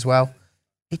lets as well.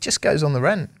 It just goes on the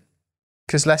rent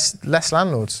because less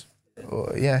landlords.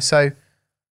 Yeah, so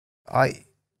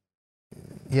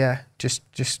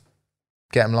just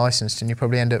get them licensed and you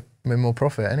probably end up with more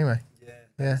profit anyway.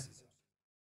 Yeah.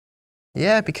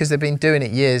 Yeah, because they've been doing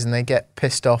it years and they get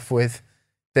pissed off with,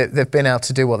 they've been able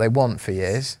to do what they want for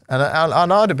years. And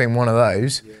I'd have been one of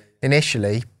those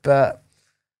initially, but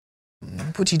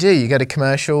what do? You go to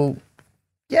commercial,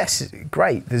 yes,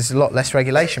 great, there's a lot less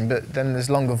regulation, but then there's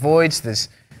longer voids, there's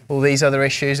all these other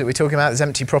issues that we're talking about, there's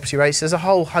empty property rates, there's a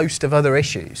whole host of other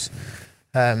issues.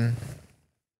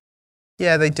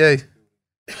 Yeah, they do.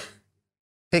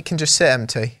 It can just sit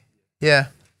empty. Yeah.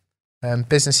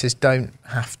 Businesses don't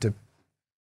have to,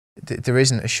 there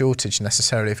isn't a shortage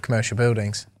necessarily of commercial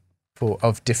buildings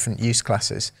of different use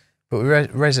classes. But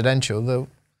with residential,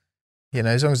 you know,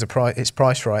 as long as it's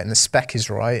priced right and the spec is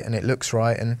right and it looks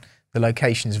right and the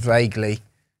location's vaguely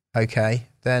okay,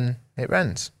 then it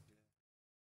rents.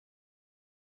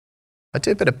 I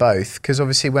do a bit of both because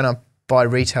obviously when I buy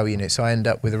retail units, I end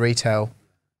up with a retail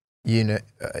unit,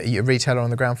 a retailer on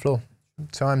the ground floor.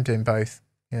 So I'm doing both,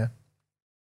 yeah.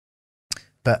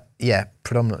 But yeah,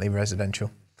 predominantly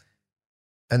residential.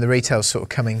 And the retail's sort of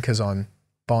coming because I'm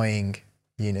buying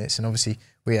units, and obviously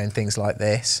we own things like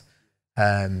this.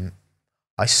 I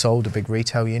sold a big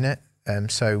retail unit,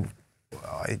 so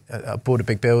I bought a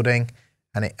big building,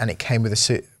 and it came with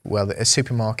a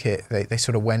supermarket. They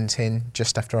sort of went in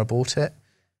just after I bought it.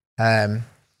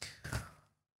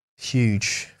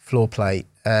 Huge floor plate,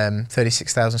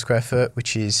 36,000 square foot,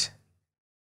 which is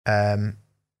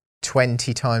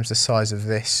 20 times the size of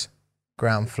this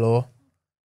ground floor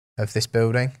of this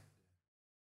building.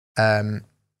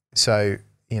 So,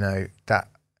 you know, that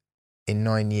in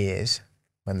 9 years,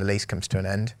 when the lease comes to an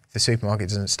end, if the supermarket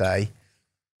doesn't stay,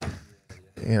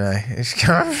 you know, it's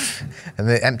and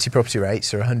the empty property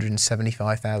rates are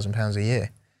 £175,000 a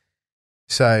year.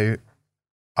 So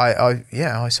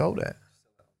I sold it.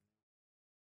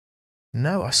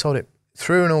 No, I sold it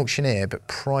through an auctioneer, but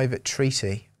private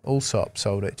treaty. Allsop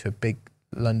sold it to a big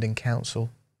London council.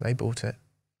 They bought it.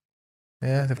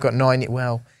 Yeah, they've got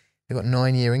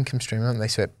 9-year income stream, haven't they?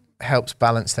 So it helps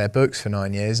balance their books for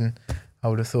 9 years. And I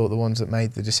would have thought the ones that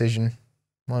made the decision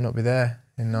might not be there.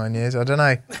 in 9 years. I don't know.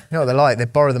 You know what they're like? They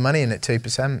borrow the money in at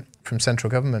 2% from central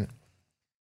government.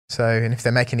 So, and if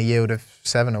they're making a yield of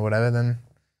 7 or whatever, then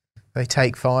they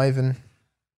take 5 and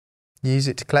use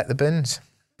it to collect the bins.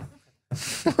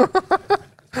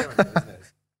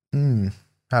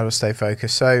 How to stay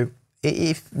focused. So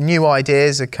if new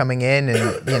ideas are coming in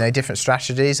and, different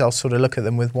strategies, I'll sort of look at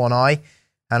them with one eye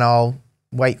and I'll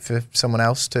wait for someone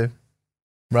else to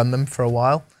run them for a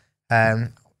while.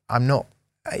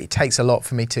 It takes a lot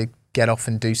for me to get off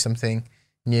and do something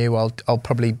new. I'll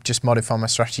probably just modify my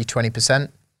strategy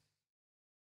 20%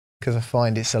 because I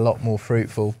find it's a lot more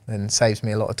fruitful and saves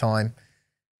me a lot of time.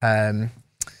 I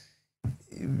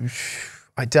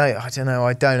don't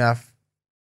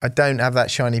have that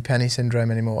shiny penny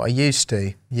syndrome anymore. I used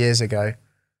to years ago.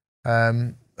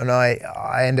 And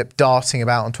I end up darting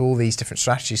about onto all these different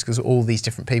strategies because all these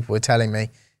different people were telling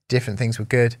me different things were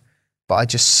good. But I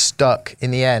just stuck in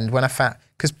the end when I found,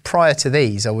 because prior to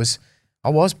these, I was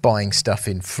buying stuff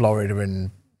in Florida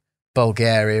and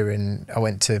Bulgaria, and I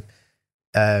went to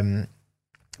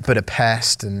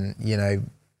Budapest and,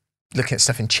 looking at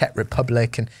stuff in Czech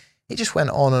Republic, and it just went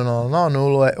on and on and on,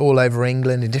 all over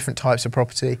England in different types of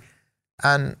property.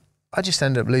 And I just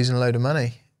ended up losing a load of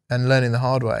money and learning the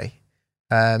hard way.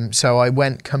 So I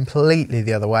went completely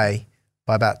the other way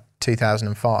by about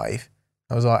 2005.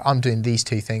 I was like, I'm doing these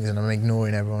 2 things and I'm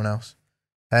ignoring everyone else.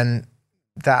 And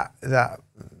that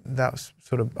was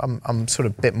sort of, I'm sort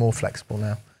of a bit more flexible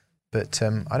now. But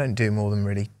I don't do more than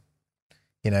really,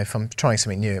 if I'm trying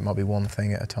something new, it might be one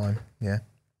thing at a time. Yeah.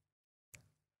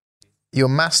 Your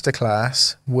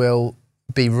masterclass will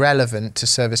be relevant to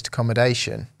serviced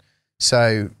accommodation.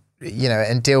 So,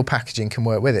 and deal packaging can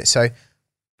work with it. So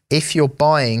if you're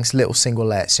buying little single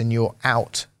lets and you're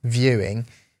out viewing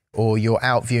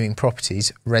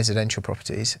properties, residential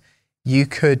properties, you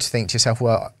could think to yourself,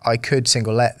 well, I could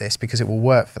single let this because it will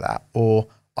work for that. Or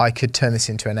I could turn this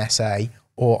into an SA,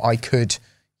 or I could,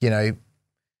 HMO,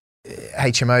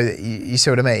 you see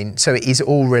what I mean? So it is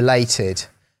all related.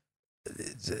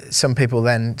 Some people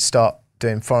then start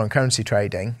doing foreign currency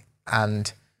trading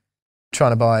and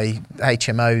trying to buy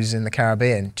HMOs in the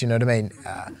Caribbean. Do you know what I mean?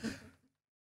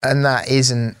 And that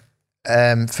isn't,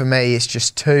 for me, it's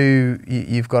just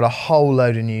you've got a whole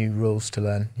load of new rules to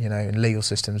learn, and legal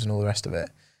systems and all the rest of it.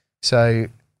 So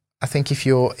I think if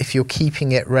you're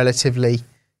keeping it relatively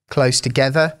close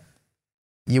together,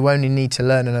 you only need to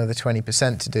learn another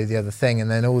 20% to do the other thing,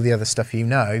 and then all the other stuff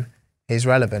is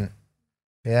relevant.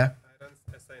 Yeah?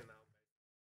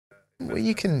 Well,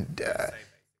 you can,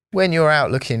 when you're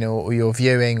out looking or you're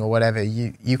viewing or whatever,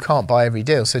 you can't buy every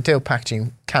deal. So deal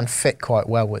packaging can fit quite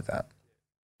well with that.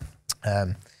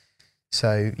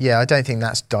 So yeah, I don't think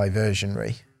that's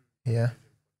diversionary. Yeah.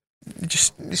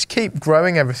 Just keep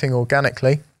growing everything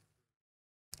organically.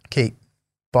 Keep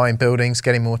buying buildings,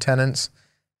 getting more tenants.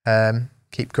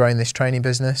 Keep growing this training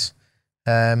business.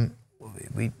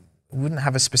 We wouldn't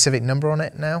have a specific number on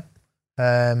it now.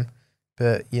 But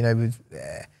with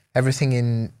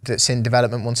everything that's in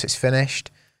development once it's finished,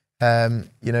 over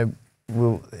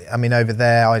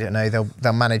there, I don't know,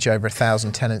 they'll manage over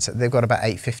 1,000 tenants. They've got about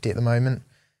 850 at the moment.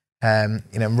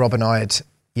 Rob and I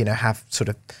have sort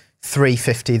of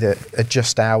 350 that are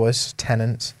just ours,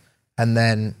 tenants. And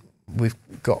then we've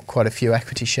got quite a few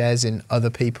equity shares in other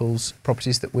people's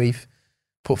properties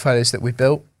portfolios that we've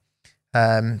built.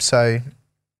 So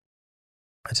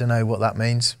I don't know what that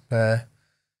means.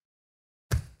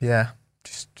 Yeah,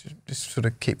 just sort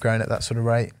of keep growing at that sort of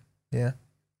rate. Yeah.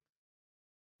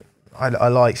 I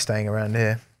like staying around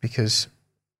here because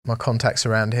my contacts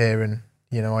around here, and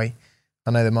I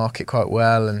know the market quite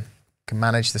well and can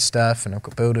manage the stuff, and I've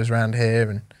got builders around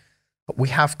here, but we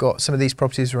have got some of these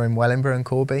properties are in Wellingborough and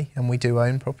Corby, and we do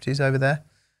own properties over there.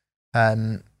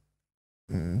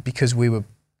 Because we were,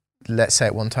 let's say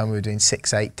at one time we were doing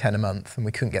 6, 8, 10 a month, and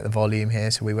we couldn't get the volume here,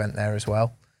 so we went there as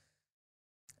well.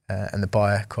 And the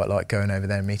buyer quite liked going over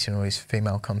there and meeting all his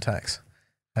female contacts.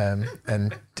 And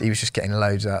he was just getting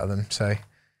loads out of them, so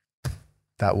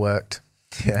that worked.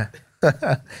 Yeah.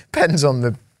 Depends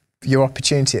on your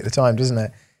opportunity at the time, doesn't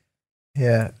it?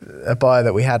 Yeah. A buyer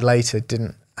that we had later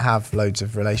didn't have loads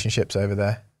of relationships over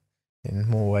there in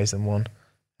more ways than one.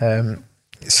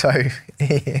 So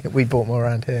we bought more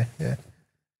around here, yeah.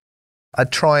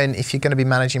 I'd try and, if you're going to be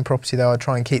managing property though, I'd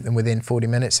try and keep them within 40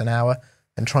 minutes, an hour,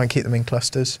 and try and keep them in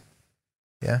clusters.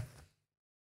 Yeah.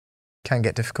 Can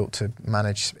get difficult to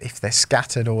manage. If they're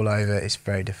scattered all over, it's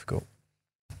very difficult.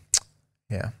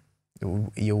 Yeah.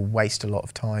 You'll waste a lot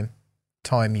of time.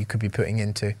 Time you could be putting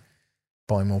into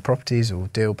buying more properties or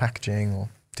deal packaging or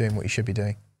doing what you should be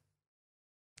doing.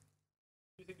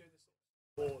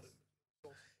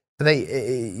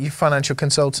 you financial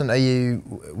consultant?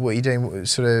 What are you doing?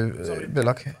 Sort of a bit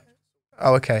like,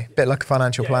 oh, okay, bit like a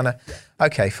financial planner. Yeah.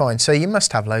 Okay, fine. So you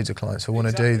must have loads of clients who want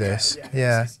to do this.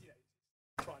 Yeah.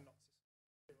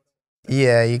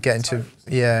 Yeah, you get into,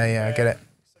 yeah, I get it.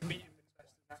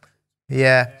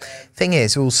 Yeah. Thing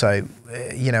is also,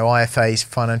 IFAs,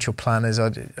 financial planners,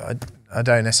 I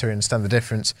don't necessarily understand the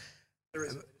difference.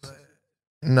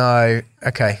 No.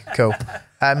 Okay, cool.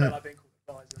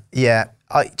 Yeah.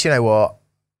 Do you know what?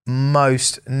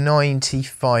 Most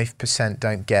 95%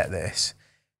 don't get this.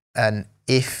 And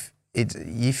if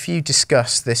you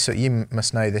discuss this, you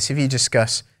must know this, if you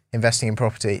discuss investing in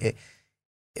property,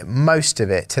 most of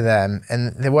it to them,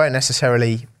 and they won't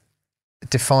necessarily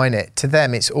define it, to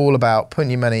them it's all about putting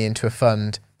your money into a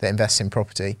fund that invests in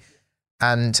property.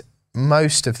 And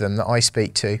most of them that I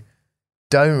speak to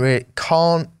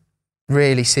can't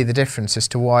really see the difference as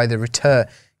to why the return,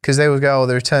 because they will go, oh,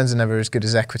 the returns are never as good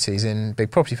as equities in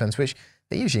big property funds, which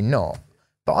they're usually not.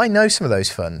 But I know some of those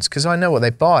funds because I know what they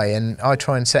buy, and I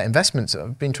try and set investments.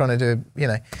 I've been trying to do,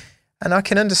 and I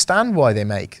can understand why they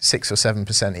make 6 or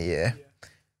 7% a year.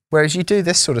 Whereas you do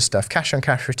this sort of stuff, cash on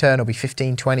cash return will be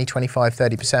 15, 20, 25,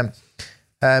 30%.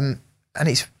 And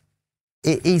it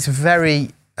is very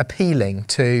appealing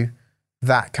to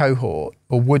that cohort,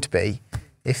 or would be,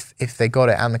 if they got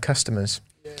it, and the customers.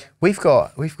 Yeah. We've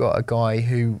got a guy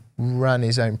who ran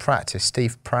his own practice,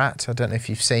 Steve Pratt. I don't know if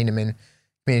you've seen him in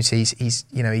communities. He's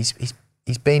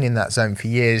been in that zone for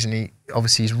years, and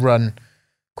he's run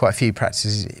quite a few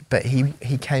practices. But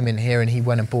he came in here and he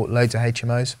went and bought loads of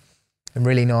HMOs. And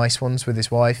really nice ones with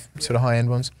his wife, sort of high-end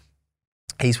ones.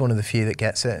 He's one of the few that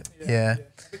gets it. Yeah.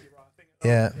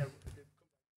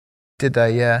 Did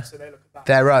they? Yeah.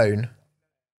 Their own.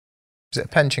 Was it a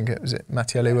pension? Was it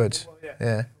Mattiello Woods?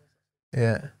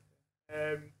 Yeah.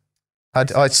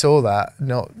 I saw that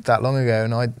not that long ago,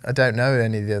 and I don't know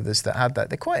any of the others that had that.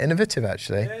 They're quite innovative,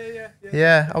 actually.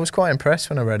 Yeah. I was quite impressed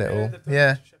when I read it all.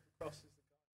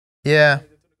 Yeah.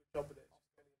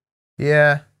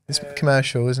 It's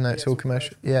commercial, isn't it? It's all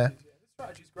commercial. Yeah.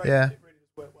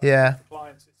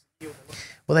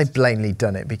 Well, they've blatantly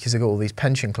done it because they've got all these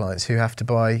pension clients who have to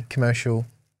buy commercial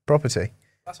property.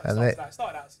 And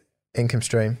income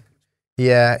stream.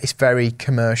 Yeah, it's very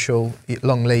commercial,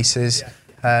 long leases,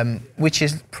 which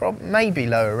is maybe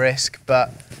lower risk,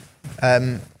 but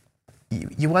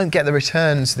you won't get the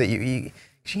returns that you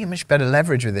get much better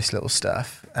leverage with this little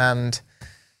stuff. And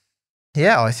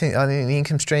yeah, I think the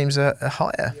income streams are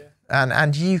higher,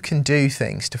 and you can do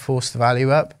things to force the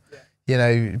value up.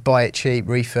 Buy it cheap,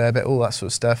 refurb it, all that sort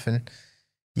of stuff, and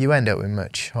you end up with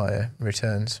much higher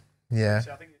returns. Yeah.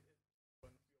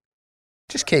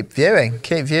 Just keep viewing,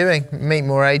 meet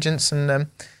more agents, and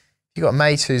you got a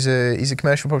mate he's a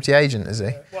commercial property agent, is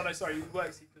he? Well, no, sorry, he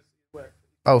works.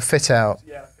 Oh, fit out.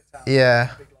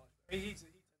 Yeah.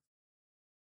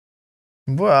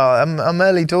 Well, I'm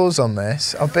early doors on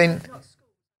this. I've been,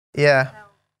 yeah.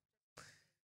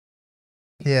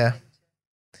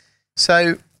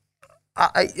 So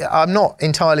I'm not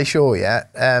entirely sure yet.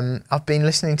 I've been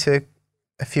listening to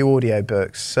a few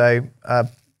audiobooks. So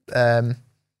I've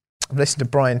listened to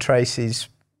Brian Tracy's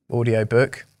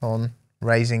audiobook on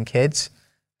raising kids.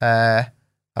 I've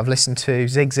listened to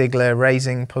Zig Ziglar,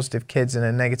 Raising Positive Kids in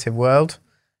a Negative World.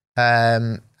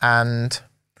 And I'm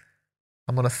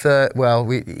on a third. Well,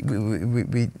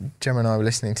 Gemma and I were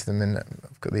listening to them, and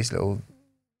I've got these little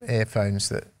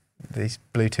earphones, these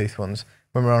Bluetooth ones,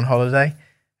 when we're on holiday.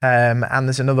 And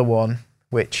there's another one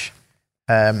which,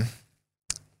 yeah,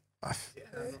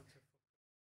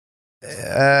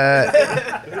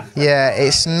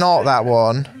 it's not that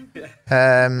one.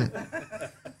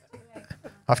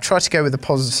 I've tried to go with the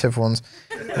positive ones.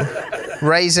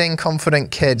 Raising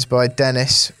Confident Kids by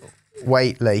Dennis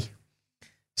Waitley.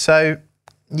 So,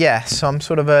 yes, I'm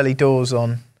sort of early doors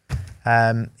on.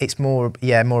 It's more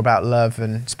about love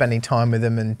and spending time with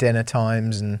them, and dinner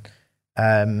times, and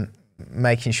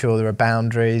making sure there are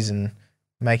boundaries, and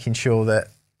making sure that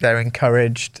they're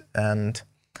encouraged, and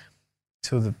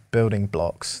sort of the building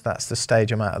blocks. That's the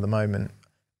stage I'm at the moment.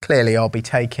 Clearly, I'll be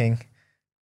taking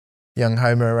young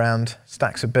Homer around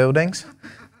stacks of buildings,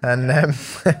 and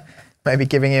maybe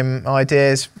giving him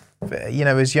ideas,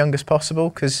 as young as possible,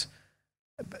 because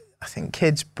I think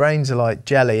kids' brains are like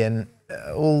jelly, and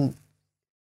all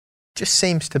just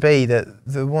seems to be that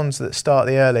the ones that start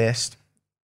the earliest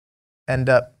end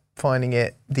up finding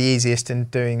it the easiest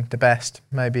and doing the best,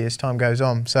 maybe as time goes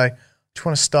on. So I just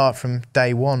want to start from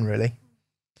day one, really.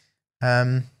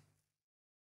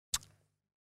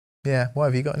 Yeah, why,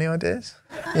 have you got any ideas?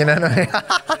 I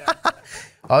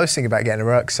was thinking about getting a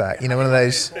rucksack, one of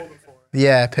those.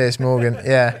 Yeah, Piers Morgan.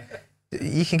 Yeah,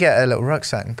 you can get a little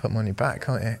rucksack and put them on your back,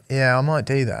 can't you? Yeah, I might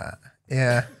do that.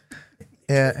 Yeah,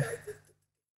 yeah.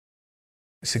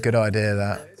 It's a good idea.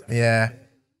 That. Yeah.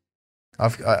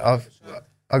 I've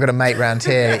got a mate round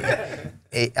here.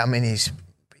 I mean,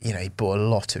 he bought a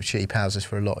lot of cheap houses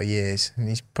for a lot of years, and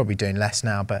he's probably doing less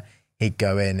now. But he'd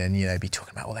go in and be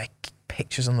talking about all their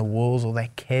pictures on the walls, all their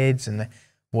kids, and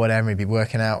whatever. He'd be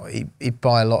working out. He'd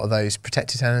buy a lot of those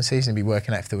protected tenancies, and he'd be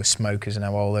working out if they were smokers and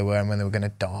how old they were and when they were going to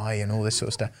die and all this sort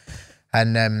of stuff.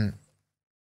 And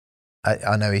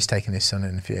I know he's taken his son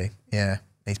in a few. Yeah,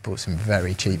 he's bought some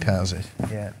very cheap houses.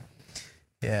 Yeah,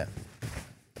 yeah.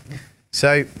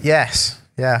 So yes,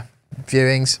 yeah,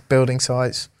 viewings, building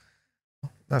sites.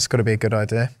 That's got to be a good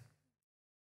idea.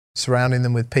 Surrounding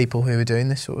them with people who are doing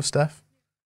this sort of stuff.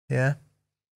 Yeah.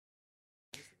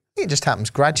 I think it just happens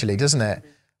gradually, doesn't it?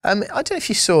 I don't know if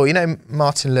you saw,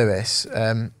 Martin Lewis,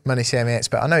 Money CME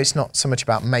Expert. I know it's not so much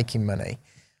about making money,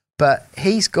 but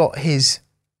he's got his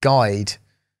guide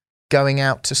going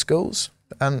out to schools.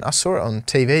 And I saw it on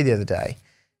TV the other day.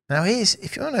 Now,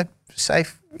 if you want to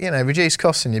save, reduce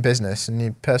costs in your business and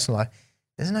your personal life,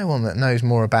 there's no one that knows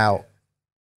more about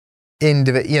the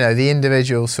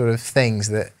individual sort of things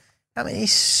that,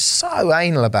 he's so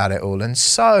anal about it all and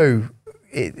so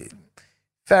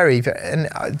very, and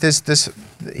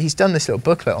he's done this little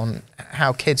booklet on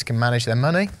how kids can manage their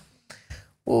money.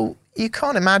 Well, you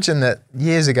can't imagine that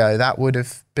years ago that would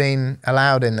have been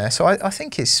allowed in there. So I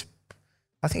think it's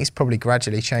probably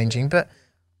gradually changing, but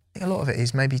I think a lot of it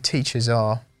is maybe teachers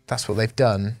that's what they've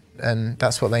done and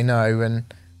that's what they know, and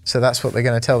so that's what they're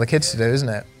going to tell the kids to do, isn't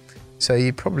it? So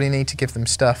you probably need to give them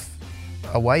stuff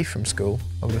away from school,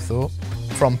 I would have thought,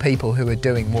 from people who are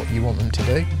doing what you want them to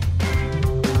do.